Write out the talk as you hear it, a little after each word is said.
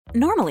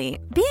Normally,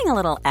 being a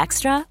little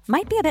extra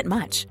might be a bit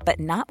much, but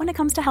not when it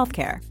comes to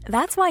healthcare.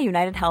 That's why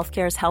United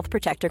Healthcare's Health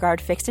Protector Guard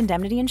fixed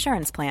indemnity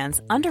insurance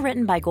plans,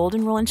 underwritten by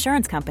Golden Rule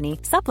Insurance Company,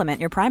 supplement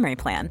your primary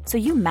plan so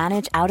you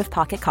manage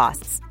out-of-pocket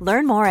costs.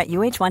 Learn more at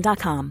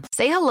uh1.com.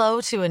 Say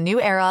hello to a new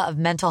era of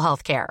mental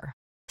health care.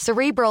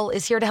 Cerebral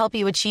is here to help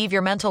you achieve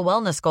your mental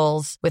wellness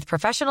goals with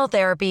professional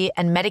therapy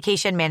and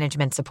medication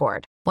management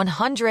support.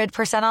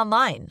 100%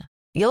 online.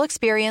 You'll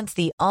experience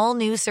the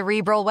all-new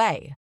Cerebral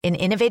Way, an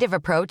innovative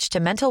approach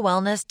to mental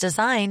wellness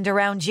designed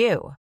around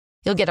you.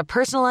 You'll get a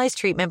personalized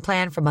treatment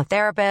plan from a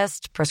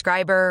therapist,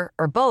 prescriber,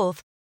 or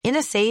both in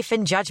a safe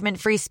and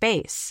judgment-free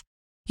space.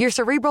 Your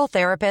Cerebral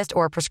therapist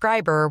or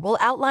prescriber will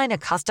outline a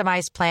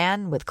customized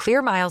plan with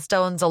clear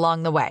milestones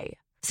along the way,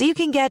 so you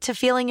can get to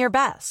feeling your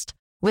best.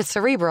 With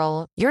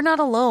Cerebral, you're not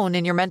alone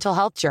in your mental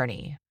health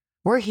journey.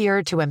 We're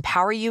here to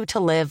empower you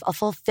to live a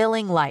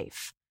fulfilling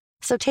life.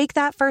 So take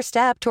that first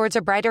step towards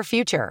a brighter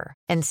future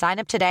and sign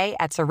up today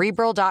at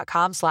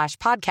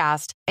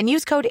Cerebral.com/podcast and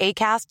use code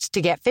ACAST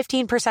to get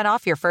 15%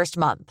 off your first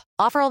month.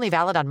 Offer only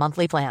valid on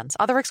monthly plans.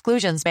 Other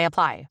exclusions may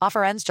apply.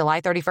 Offer ends July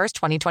 31st,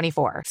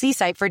 2024. See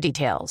site for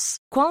details.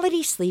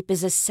 Quality sleep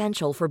is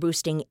essential for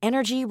boosting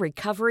energy,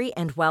 recovery,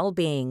 and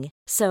well-being.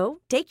 So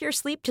take your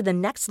sleep to the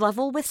next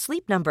level with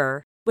Sleep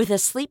Number. With a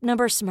Sleep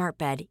Number smart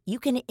bed, you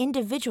can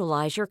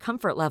individualize your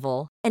comfort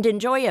level and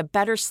enjoy a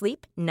better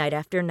sleep night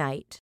after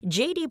night.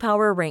 J.D.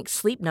 Power ranks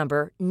Sleep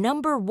Number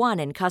 #1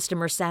 in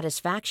customer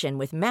satisfaction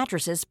with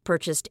mattresses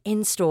purchased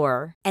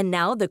in-store. And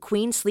now the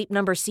Queen Sleep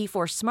Number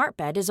C4 smart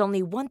bed is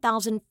only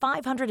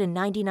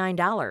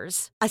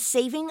 $1,599, a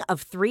saving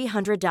of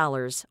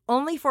 $300,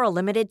 only for a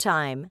limited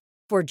time.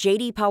 For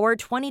J.D. Power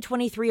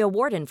 2023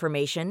 award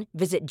information,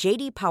 visit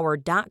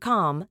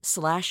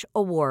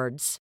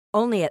jdpower.com/awards.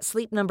 Only at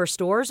Sleep Number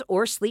stores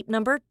or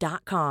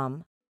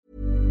sleepnumber.com.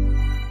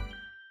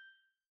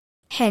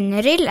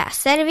 Henry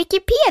läser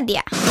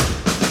Wikipedia.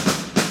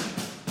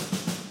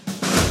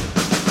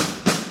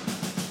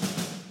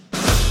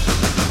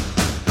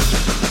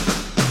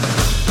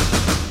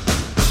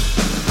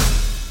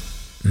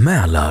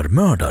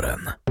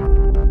 Mälarmördaren.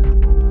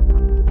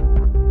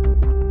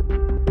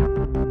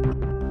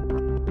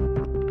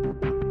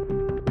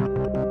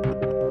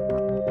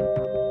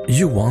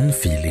 Johan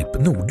Filip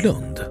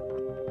Nordlund,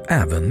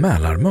 även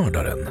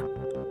Mälarmördaren,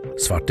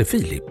 Svarte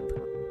Filip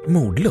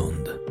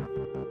Mordlund,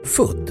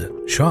 född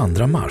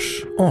 22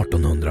 mars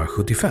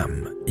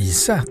 1875 i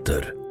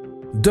Säter,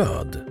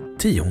 död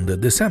 10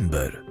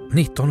 december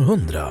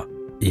 1900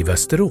 i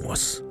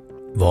Västerås,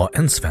 var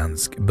en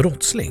svensk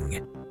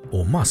brottsling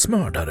och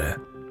massmördare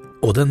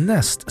och den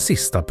näst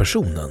sista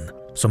personen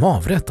som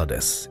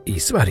avrättades i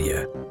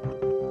Sverige.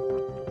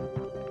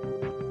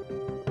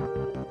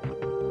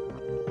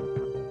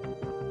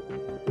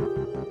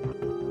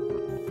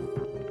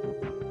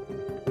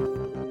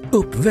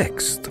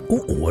 Uppväxt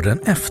och åren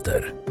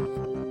efter.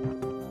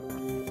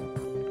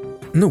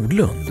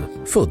 Nordlund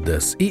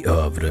föddes i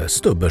Övre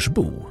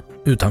Stubbersbo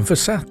utanför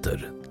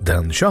Säter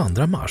den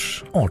 22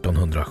 mars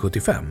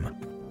 1875.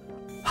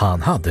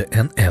 Han hade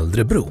en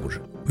äldre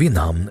bror vid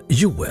namn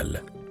Joel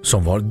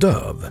som var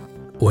döv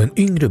och en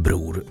yngre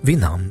bror vid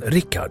namn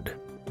Rickard.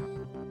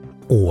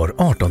 År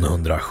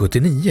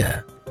 1879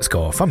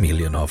 ska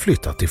familjen ha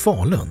flyttat till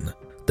Falun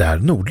där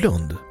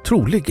Nordlund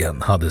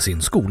troligen hade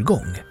sin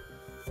skolgång.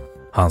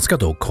 Han ska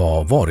dock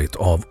ha varit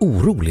av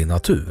orolig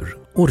natur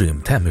och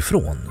rymt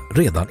hemifrån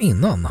redan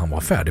innan han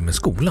var färdig med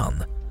skolan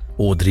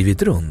och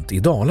drivit runt i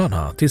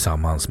Dalarna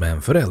tillsammans med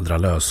en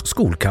föräldralös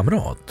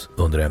skolkamrat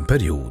under en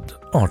period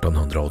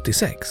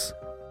 1886.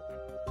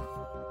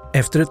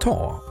 Efter ett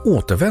tag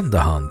återvände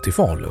han till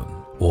Falun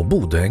och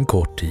bodde en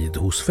kort tid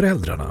hos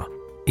föräldrarna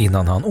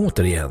innan han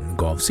återigen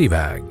gav sig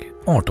iväg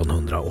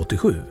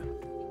 1887.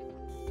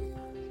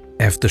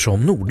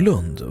 Eftersom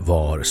Nordlund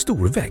var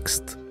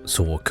storväxt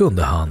så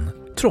kunde han,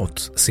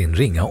 trots sin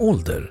ringa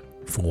ålder,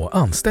 få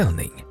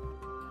anställning.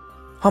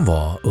 Han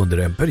var under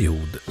en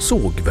period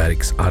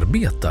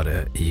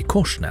sågverksarbetare i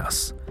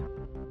Korsnäs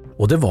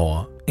och det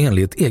var,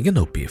 enligt egen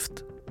uppgift,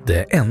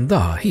 det enda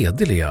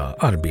hederliga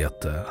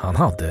arbete han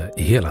hade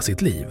i hela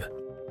sitt liv.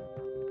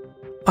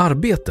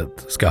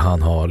 Arbetet ska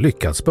han ha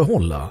lyckats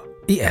behålla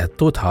i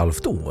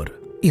 1,5 år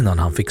innan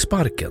han fick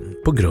sparken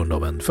på grund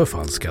av en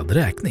förfalskad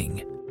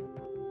räkning.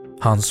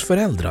 Hans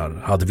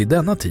föräldrar hade vid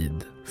denna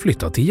tid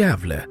flyttat till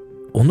Gävle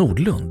och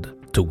Nordlund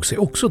tog sig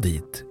också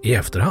dit i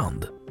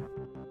efterhand.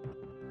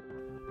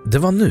 Det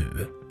var nu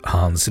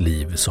hans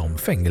liv som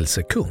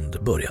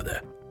fängelsekund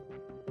började.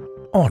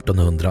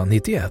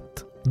 1891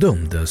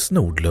 dömdes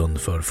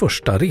Nordlund för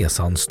första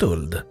resans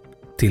stöld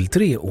till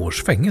 3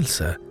 års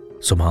fängelse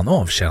som han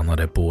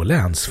avtjänade på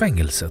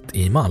länsfängelset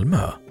i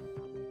Malmö.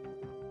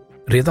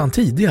 Redan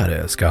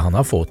tidigare ska han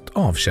ha fått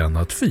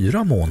avtjänat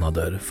 4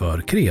 månader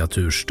för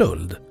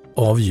kreatursstöld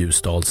av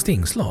Ljusdals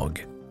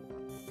tingslag.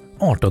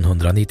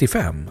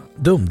 1895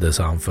 dömdes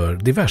han för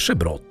diverse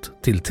brott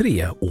till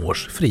 3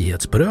 års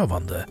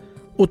frihetsberövande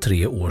och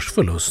 3 års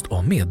förlust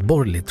av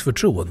medborgerligt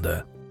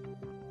förtroende.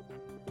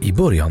 I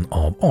början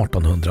av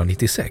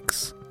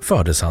 1896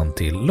 fördes han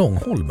till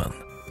Långholmen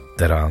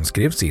där han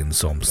skrevs in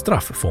som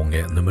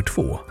strafffånge nummer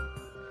 2.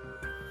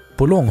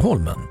 På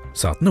Långholmen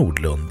satt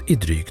Nordlund i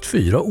drygt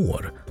 4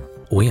 år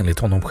och enligt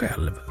honom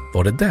själv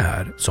var det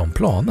där som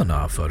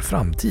planerna för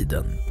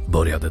framtiden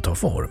började ta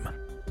form.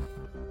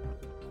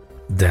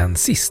 Den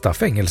sista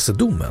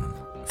fängelsedomen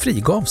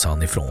frigavs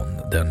han ifrån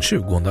den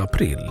 20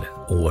 april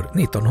år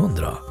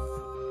 1900.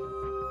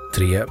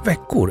 3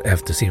 veckor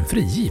efter sin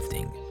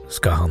frigivning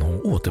ska han ha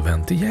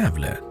återvänt till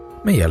Gävle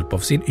med hjälp av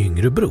sin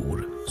yngre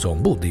bror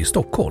som bodde i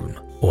Stockholm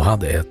och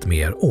hade ett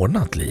mer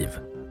ordnat liv.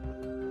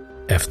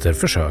 Efter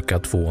försök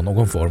att få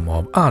någon form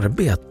av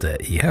arbete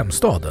i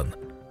hemstaden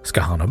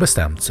ska han ha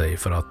bestämt sig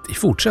för att i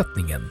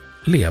fortsättningen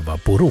leva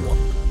på rån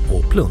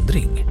och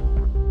plundring.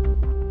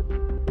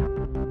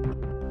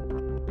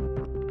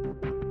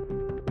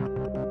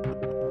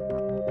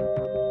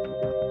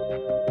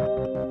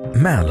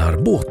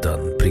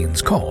 Mälarbåten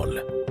Prins Carl.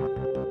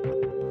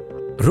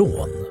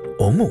 Rån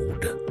och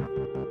mord.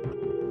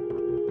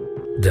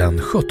 Den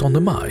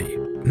 17 maj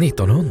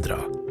 1900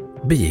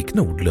 begick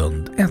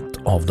Nordlund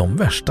ett av de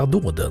värsta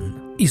dåden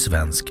i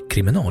svensk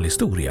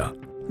kriminalhistoria,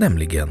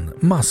 nämligen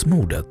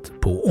massmordet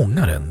på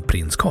ångaren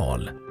Prins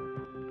Carl.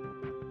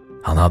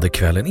 Han hade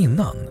kvällen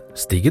innan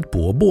stigit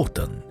på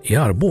båten i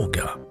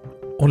Arboga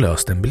och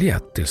löst en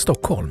biljett till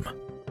Stockholm.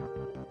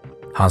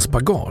 Hans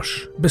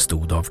bagage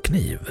bestod av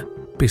kniv,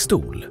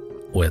 pistol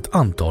och ett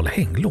antal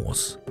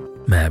hänglås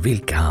med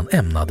vilka han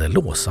ämnade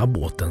låsa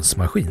båtens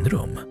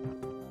maskinrum.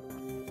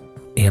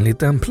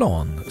 Enligt en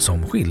plan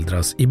som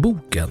skildras i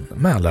boken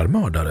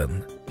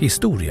Mälarmördaren,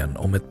 historien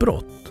om ett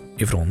brott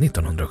ifrån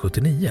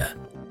 1979,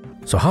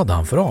 så hade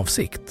han för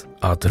avsikt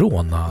att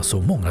råna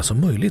så många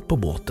som möjligt på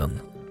båten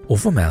och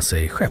få med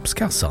sig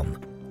skeppskassan,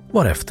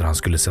 varefter han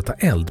skulle sätta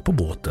eld på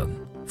båten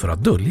för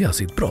att dölja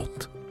sitt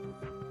brott.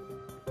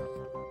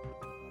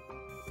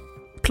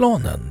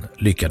 Planen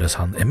lyckades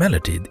han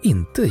emellertid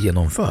inte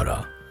genomföra,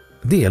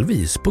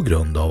 delvis på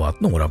grund av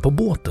att några på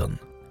båten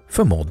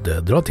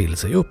förmådde dra till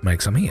sig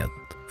uppmärksamhet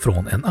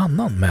från en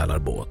annan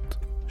Mälarbåt,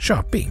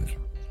 Köping.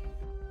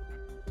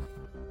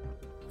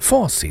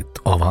 Facit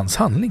av hans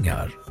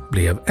handlingar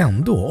blev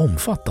ändå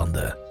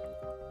omfattande.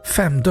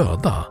 5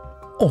 döda,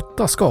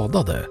 8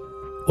 skadade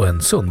och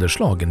en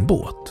sönderslagen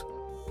båt.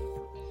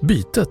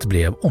 Bytet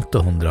blev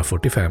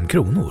 845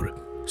 kronor,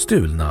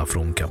 stulna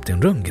från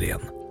kapten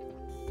Rönngren.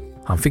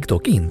 Han fick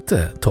dock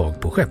inte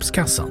tag på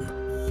skeppskassan.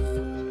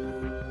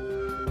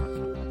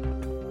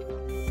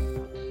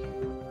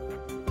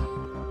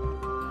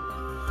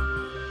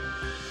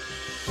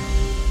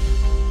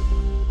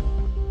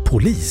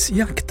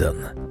 Polisjakten.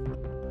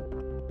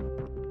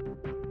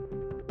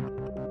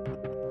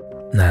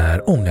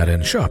 När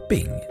ångaren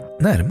Köping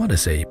närmade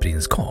sig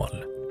Prins Carl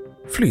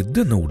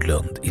flydde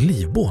Nordlund i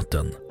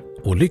livbåten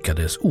och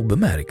lyckades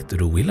obemärkt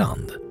ro i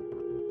land.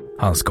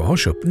 Han ska ha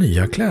köpt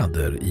nya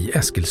kläder i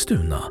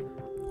Eskilstuna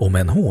och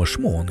med en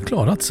hårsmån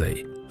klarat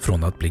sig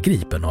från att bli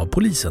gripen av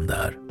polisen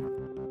där.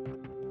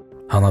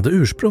 Han hade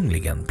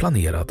ursprungligen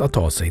planerat att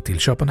ta sig till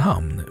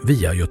Köpenhamn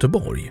via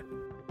Göteborg.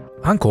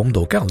 Han kom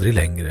dock aldrig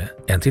längre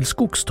än till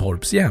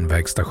Skogstorps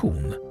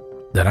järnvägsstation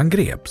där han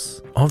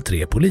greps av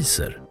 3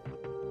 poliser.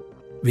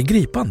 Vid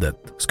gripandet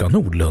ska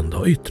Nordlund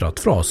ha yttrat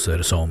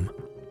fraser som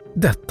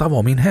 "Detta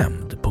var min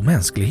hämnd på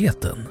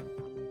mänskligheten"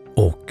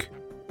 och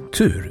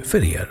 "Tur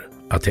för er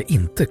att jag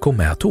inte kom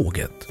med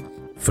tåget,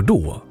 för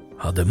då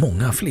hade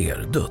många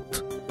fler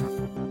dött."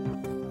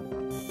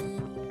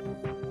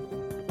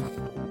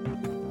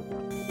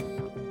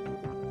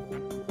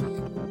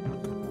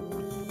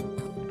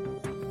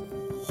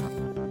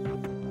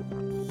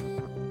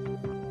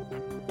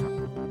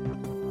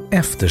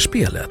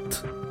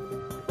 Efterspelet.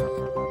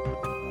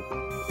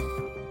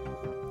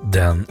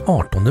 Den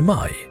 18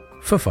 maj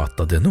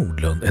författade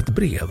Nordlund ett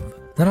brev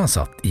när han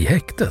satt i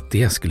häktet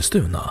i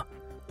Eskilstuna.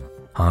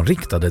 Han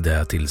riktade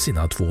det till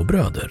sina 2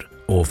 bröder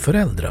och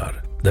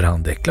föräldrar där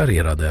han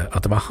deklarerade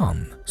att det var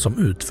han som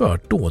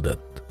utfört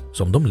dådet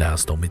som de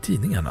läst om i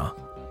tidningarna.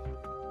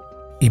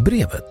 I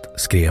brevet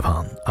skrev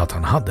han att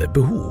han hade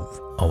behov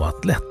av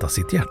att lätta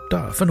sitt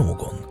hjärta för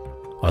någon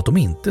och att de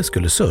inte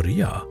skulle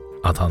sörja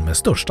att han med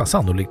största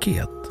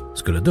sannolikhet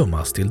skulle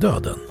dömas till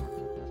döden.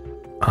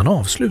 Han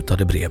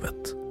avslutade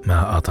brevet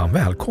med att han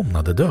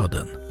välkomnade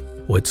döden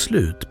och ett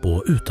slut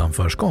på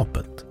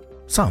utanförskapet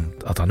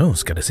samt att han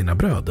önskade sina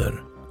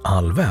bröder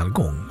all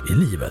välgång i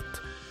livet.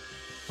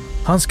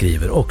 Han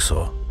skriver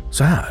också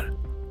så här: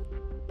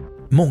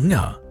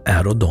 "Många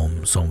är och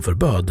de som för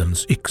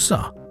bödelns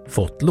yxa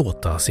fått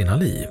låta sina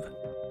liv.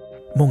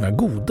 Många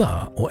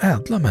goda och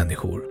ädla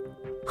människor,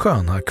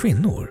 sköna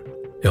kvinnor,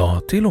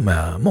 ja till och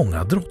med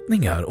många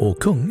drottningar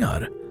och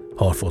kungar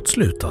har fått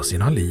sluta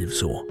sina liv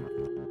så.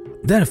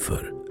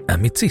 Därför är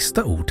mitt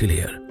sista ord till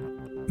er,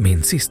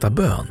 min sista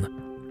bön,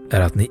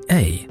 är att ni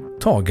ej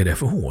tager det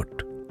för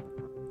hårt.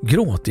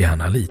 Gråt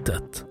gärna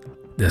litet,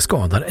 det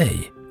skadar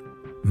ej,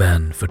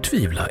 men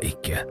förtvivla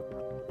icke."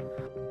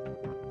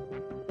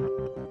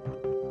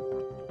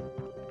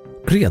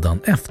 Redan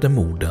efter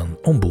morden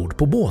ombord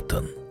på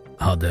båten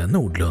hade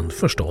Nordlund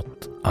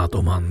förstått att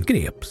om han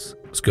greps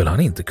skulle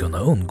han inte kunna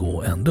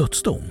undgå en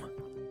dödsdom.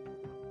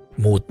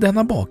 Mot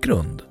denna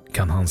bakgrund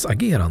kan hans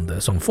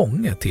agerande som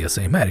fånge te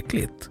sig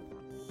märkligt.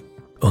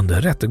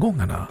 Under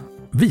rättegångarna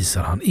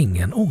visar han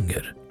ingen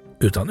ånger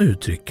utan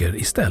uttrycker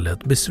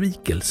istället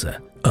besvikelse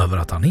över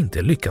att han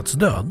inte lyckats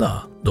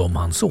döda de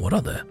han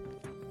sårade.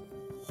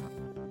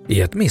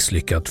 I ett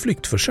misslyckat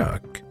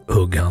flyktförsök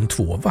högg han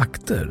 2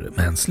 vakter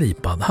med en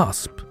slipad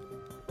hasp.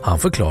 Han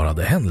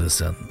förklarade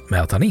händelsen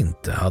med att han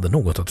inte hade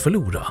något att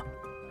förlora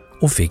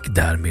och fick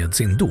därmed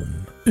sin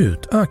dom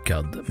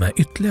utökad med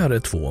ytterligare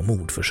 2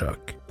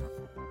 mordförsök.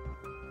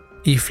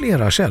 I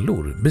flera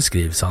källor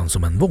beskrivs han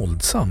som en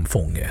våldsam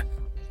fånge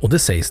och det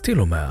sägs till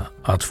och med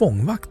att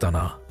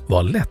fångvaktarna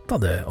var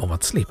lättade av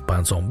att slippa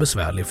en sån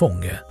besvärlig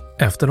fånge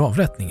efter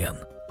avrättningen.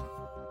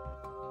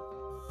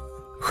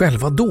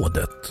 Själva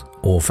dådet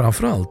och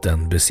framförallt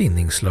den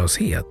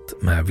besinningslöshet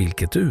med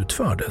vilket det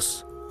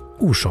utfördes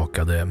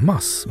orsakade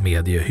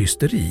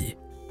massmediehysteri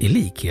i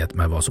likhet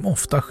med vad som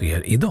ofta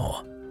sker idag.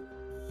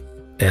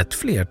 Ett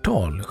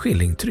flertal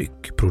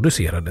skillingtryck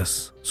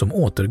producerades som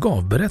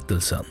återgav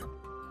berättelsen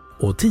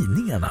och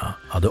tidningarna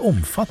hade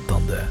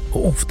omfattande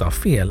och ofta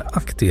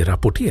felaktig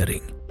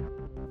rapportering.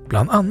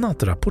 Bland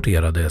annat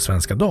rapporterade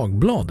Svenska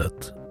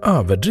Dagbladet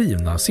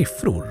överdrivna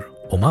siffror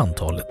om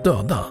antalet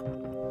döda.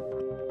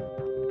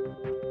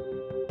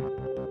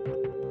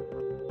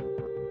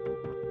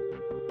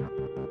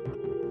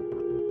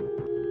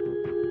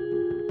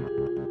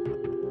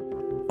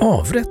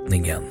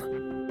 Avrättningen.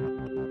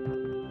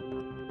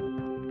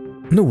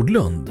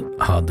 Nordlund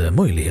hade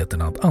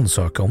möjligheten att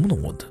ansöka om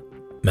nåd,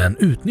 men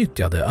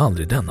utnyttjade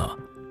aldrig denna.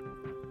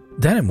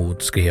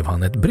 Däremot skrev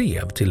han ett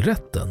brev till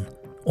rätten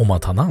om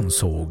att han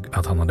ansåg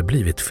att han hade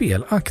blivit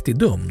felaktigt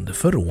dömd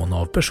för rån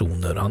av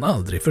personer han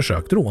aldrig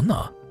försökt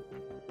råna.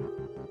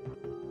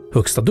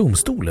 Högsta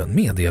domstolen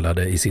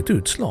meddelade i sitt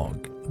utslag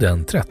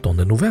den 13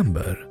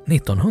 november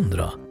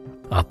 1900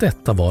 att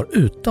detta var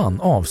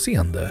utan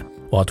avseende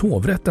och att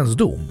hovrättens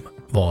dom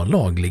var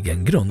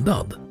lagligen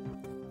grundad.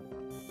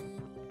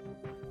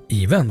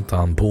 I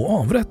väntan på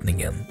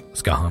avrättningen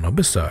ska han ha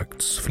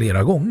besökts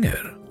flera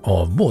gånger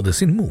av både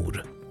sin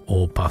mor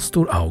och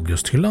pastor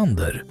August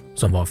Hylander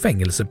som var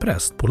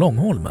fängelsepräst på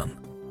Långholmen.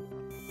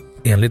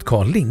 Enligt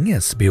Carl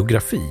Linges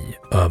biografi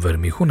över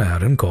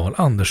missionären Carl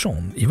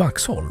Andersson i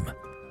Vaxholm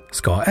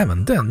ska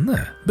även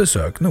denne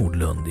besök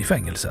Nordlund i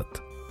fängelset.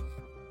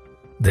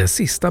 Det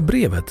sista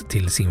brevet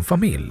till sin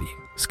familj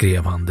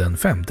skrev han den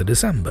 5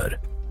 december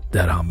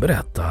där han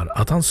berättar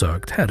att han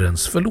sökt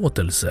Herrens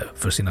förlåtelse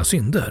för sina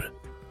synder.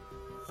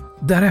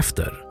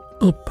 Därefter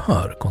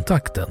upphör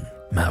kontakten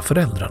med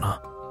föräldrarna.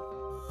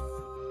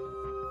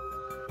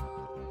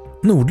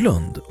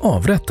 Nordlund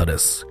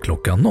avrättades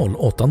klockan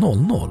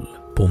 08.00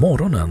 på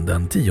morgonen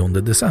den 10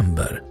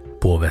 december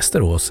på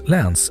Västerås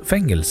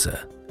länsfängelse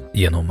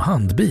genom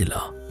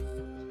handbila.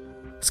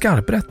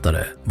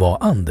 Skarprättare var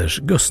Anders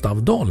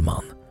Gustav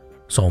Dahlman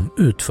som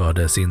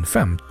utförde sin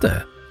 5:e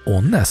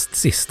och näst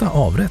sista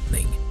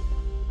avrättning.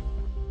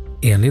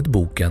 Enligt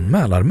boken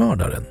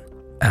Mälarmördaren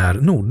är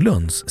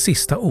Nordlunds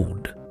sista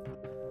ord: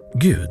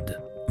 Gud,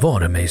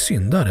 vare mig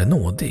syndare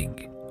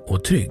nådig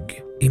och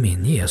trygg i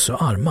min Jesu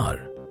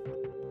armar.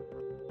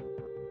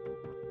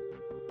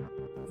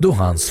 Då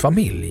hans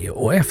familj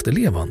och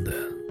efterlevande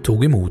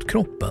tog emot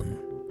kroppen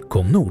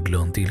kom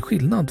Nordlund till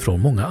skillnad från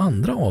många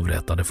andra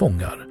avrättade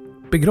fångar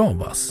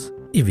begravas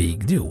i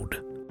vigd jord.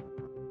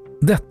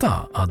 Detta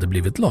hade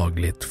blivit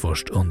lagligt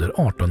först under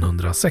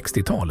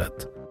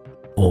 1860-talet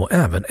och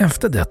även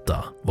efter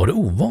detta var det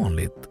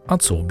ovanligt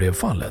att så blev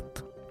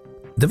fallet.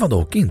 Det var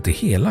dock inte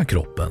hela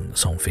kroppen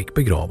som fick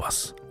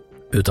begravas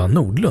utan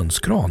Nordlunds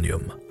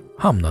kranium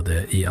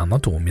hamnade i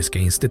Anatomiska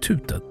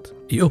institutet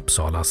i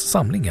Uppsalas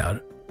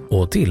samlingar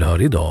och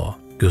tillhör idag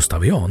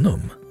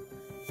Gustavianum.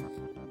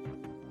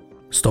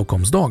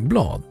 Stockholms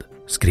Dagblad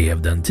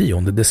skrev den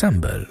 10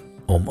 december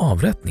om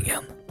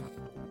avrättningen.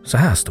 Så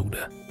här stod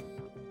det: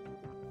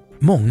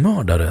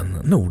 Mångmördaren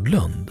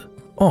Nordlund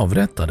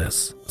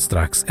avrättades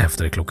strax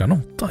efter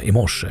klockan 8 i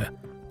morse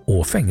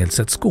och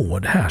fängelsets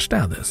gård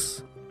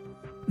härstädes.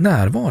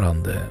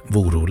 Närvarande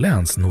voro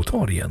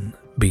länsnotarien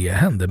B.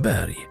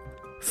 Händeberg,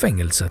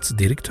 fängelsets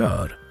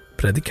direktör,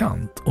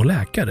 predikant och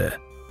läkare,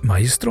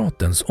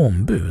 magistratens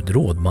ombud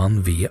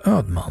rådman V.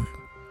 Ödman,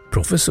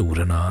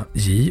 professorerna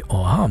J.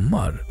 A.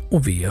 Hammar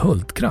och V.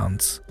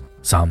 Hultkrantz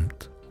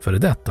samt före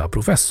detta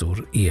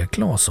professor E.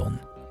 Claesson,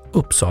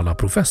 Uppsala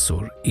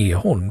professor E.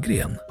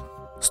 Holmgren,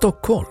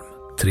 Stockholm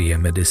 3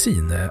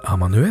 medicine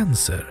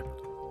amanuenser,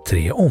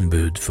 3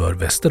 ombud för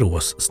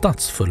Västerås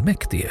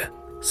stadsfullmäktige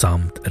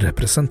samt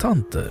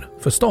representanter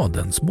för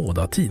stadens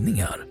båda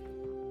tidningar.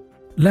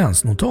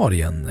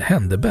 Länsnotarien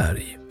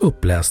Händeberg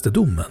uppläste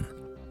domen.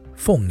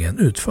 Fången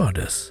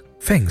utfördes,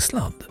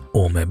 fängslad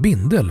och med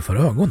bindel för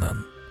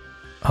ögonen.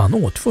 Han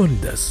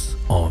åtföljdes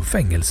av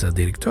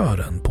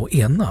fängelsedirektören på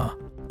ena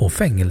och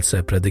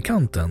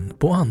fängelsepredikanten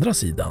på andra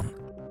sidan.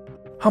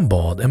 Han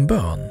bad en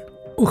bön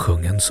och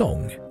sjöng en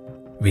sång,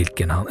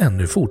 vilken han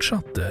ännu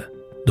fortsatte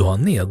då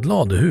han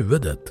nedlade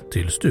huvudet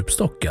till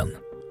stupstocken.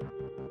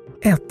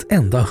 Ett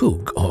enda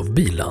hugg av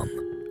bilan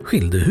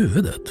skilde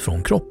huvudet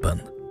från kroppen.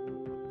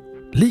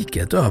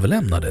 Liket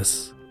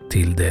överlämnades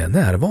till de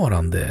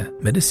närvarande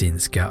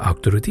medicinska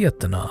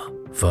auktoriteterna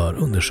för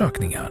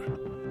undersökningar.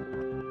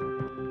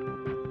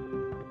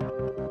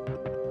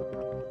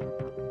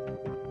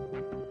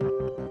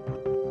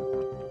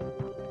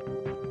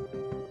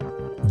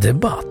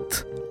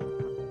 Debatt.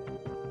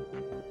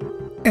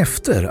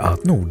 Efter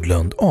att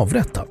Nordlund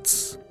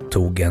avrättats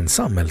tog en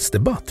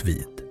samhällsdebatt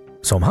vid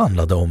som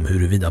handlade om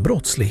huruvida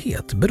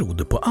brottslighet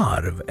berodde på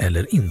arv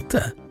eller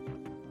inte.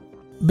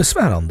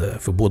 Besvärande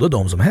för både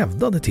de som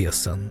hävdade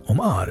tesen om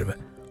arv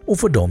och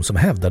för de som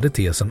hävdade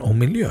tesen om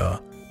miljö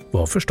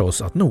var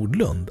förstås att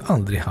Nordlund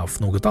aldrig haft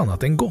något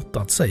annat än gott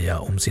att säga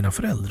om sina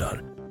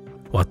föräldrar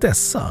och att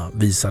dessa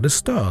visade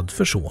stöd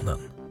för sonen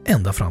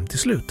ända fram till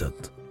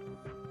slutet.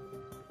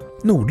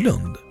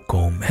 Nordlund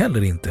kom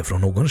heller inte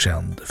från någon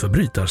känd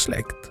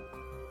förbrytarsläkt.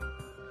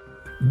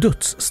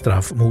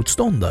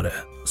 Dödsstraffmotståndare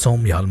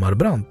som Hjalmar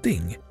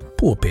Branting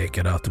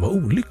påpekade att det var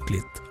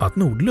olyckligt att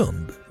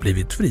Nordlund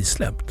blivit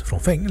frisläppt från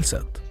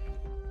fängelset.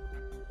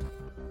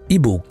 I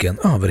boken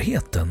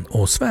Överheten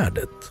och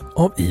svärdet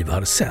av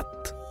Ivar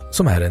Sett,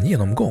 som är en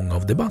genomgång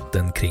av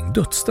debatten kring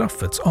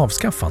dödsstraffets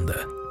avskaffande,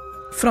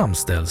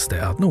 framställs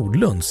det att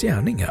Nordlunds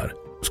gärningar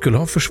skulle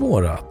ha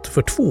försvårat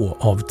för 2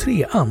 av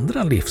 3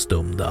 andra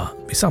livsdömda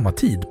vid samma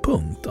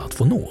tidpunkt att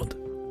få nåd,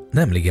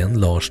 nämligen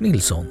Lars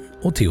Nilsson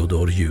och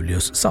Theodor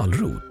Julius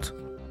Sallroth.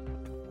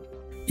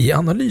 I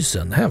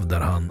analysen hävdar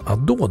han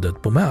att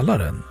dådet på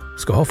Mälaren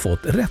ska ha fått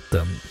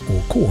rätten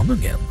och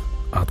konungen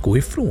att gå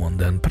ifrån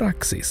den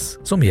praxis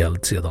som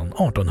gällt sedan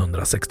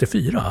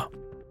 1864.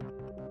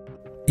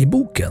 I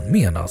boken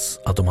menas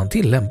att om man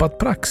tillämpat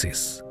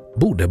praxis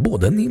borde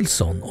både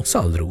Nilsson och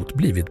Sallroth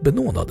blivit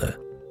benådade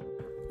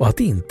och att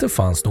det inte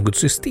fanns något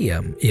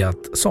system i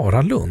att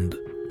Sara Lund,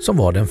 som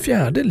var den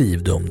 4:e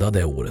livdömda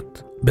det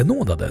året,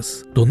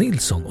 benådades då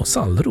Nilsson och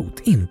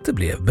Sallroth inte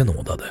blev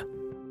benådade.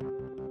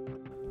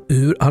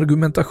 Ur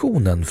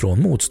argumentationen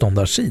från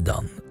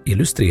motståndarsidan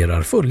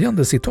illustrerar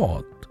följande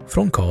citat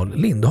från Carl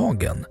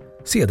Lindhagen,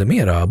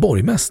 sedermera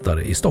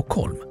borgmästare i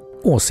Stockholm,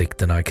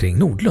 åsikterna kring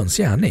Nordlunds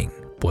gärning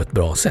på ett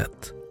bra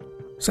sätt.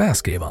 Så här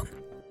skrev han: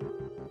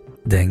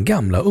 Den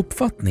gamla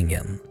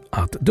uppfattningen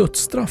att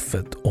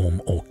dödsstraffet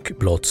om och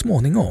blott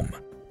småningom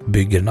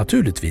bygger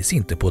naturligtvis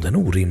inte på den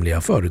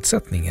orimliga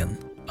förutsättningen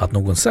att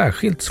någon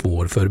särskilt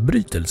svår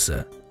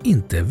förbrytelse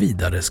inte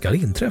vidare ska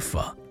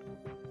inträffa.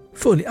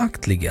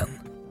 Följaktligen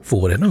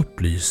får en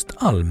upplyst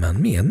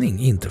allmän mening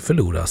inte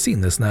förlora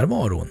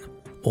sinnesnärvaron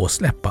och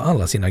släppa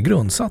alla sina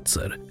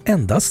grundsatser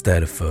endast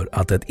därför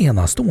att ett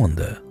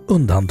enastående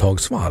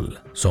undantagsfall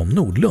som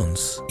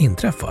Nordlunds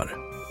inträffar.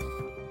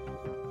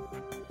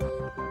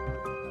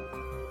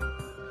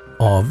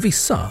 Av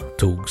vissa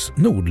togs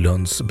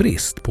Nordlunds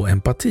brist på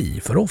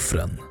empati för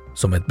offren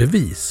som ett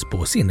bevis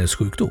på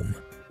sinnessjukdom.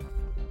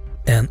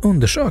 En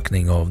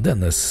undersökning av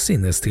dennes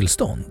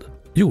sinnestillstånd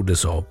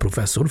gjordes av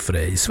professor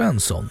Frej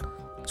Svensson,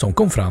 som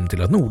kom fram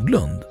till att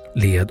Nordlund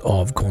led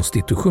av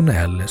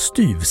konstitutionell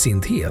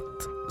styvsinthet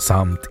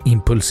samt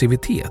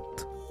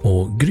impulsivitet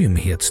och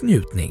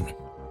grymhetsnjutning.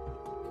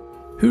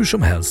 Hur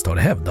som helst har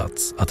det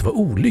hävdats att det var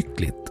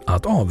olyckligt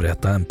att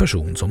avrätta en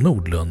person som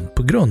Nordlund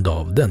på grund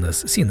av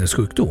dennes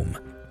sinnessjukdom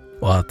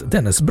och att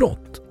dennes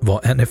brott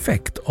var en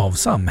effekt av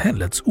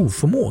samhällets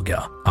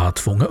oförmåga att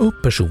fånga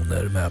upp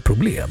personer med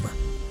problem.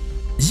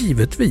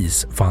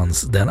 Givetvis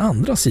fanns den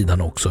andra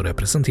sidan också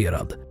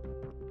representerad.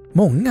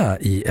 Många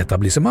i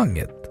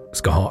etablissemanget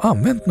ska ha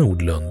använt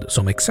Nordlund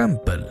som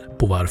exempel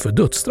på varför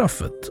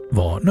dödsstraffet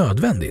var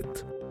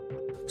nödvändigt.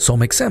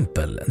 Som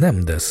exempel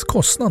nämndes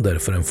kostnader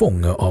för en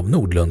fånge av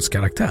Nordlunds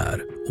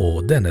karaktär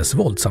och dennes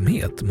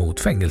våldsamhet mot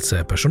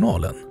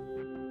fängelsepersonalen.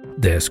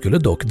 Det skulle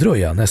dock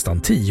dröja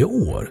nästan 10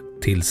 år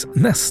tills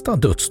nästa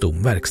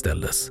dödsdom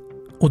verkställdes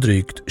och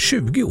drygt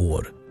 20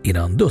 år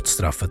innan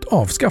dödsstraffet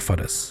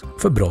avskaffades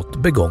för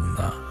brott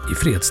begångna i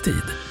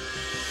fredstid.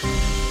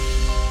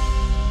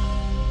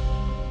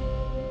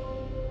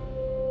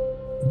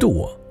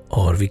 Då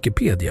har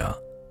Wikipedia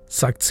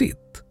sagt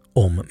sitt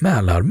om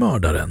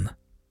Mälarmördaren.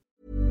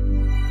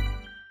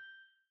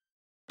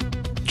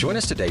 Join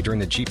us today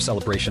during the Jeep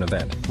Celebration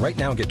event. Right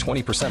now, get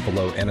 20%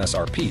 below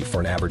MSRP for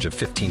an average of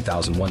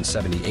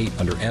 $15,178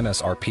 under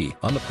MSRP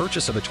on the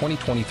purchase of a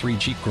 2023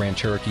 Jeep Grand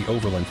Cherokee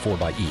Overland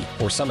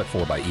 4xe or Summit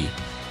 4xe.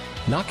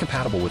 Not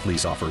compatible with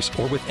lease offers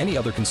or with any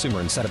other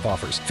consumer incentive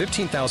offers.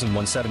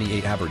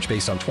 $15,178 average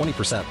based on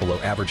 20% below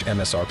average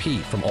MSRP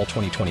from all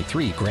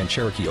 2023 Grand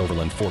Cherokee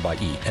Overland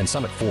 4xe and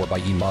Summit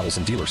 4xe models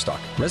in dealer stock.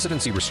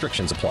 Residency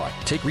restrictions apply.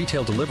 Take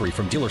retail delivery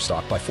from dealer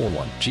stock by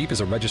 4/1. Jeep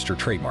is a registered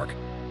trademark.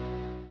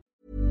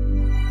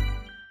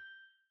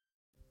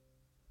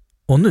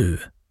 Och nu,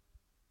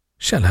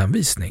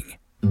 källhänvisning.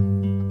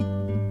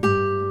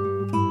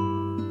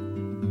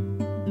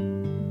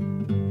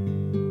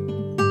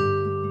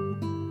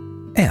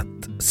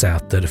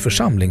 Säter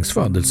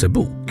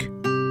församlingsfödelsebok.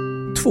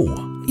 2.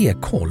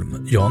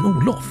 Ekholm,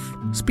 Jan-Olof,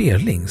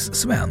 Sperlings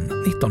Sven,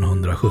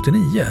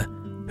 1979.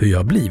 Hur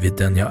jag blivit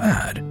den jag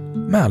är.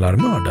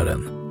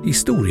 Mälarmördaren.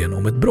 Historien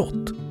om ett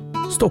brott.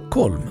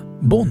 Stockholm,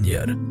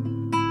 Bonnier.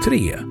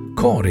 3.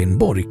 Karin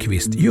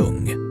Borgqvist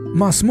Ljung.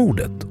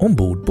 Massmordet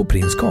ombord på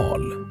Prins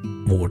Carl.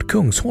 Vård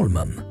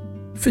Kungsholmen.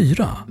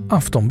 4.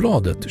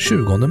 Aftonbladet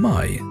 20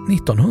 maj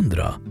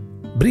 1900.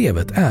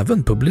 Brevet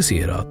även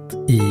publicerat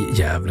i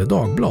Gävle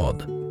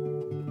Dagblad.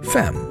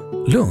 5.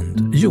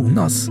 Lund,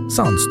 Jonas,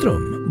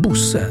 Sandström,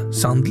 Bosse,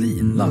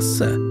 Sandlin,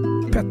 Lasse,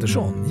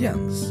 Pettersson,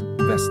 Jens,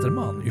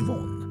 Westerman,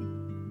 Yvonne.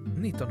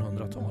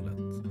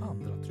 1900-talet.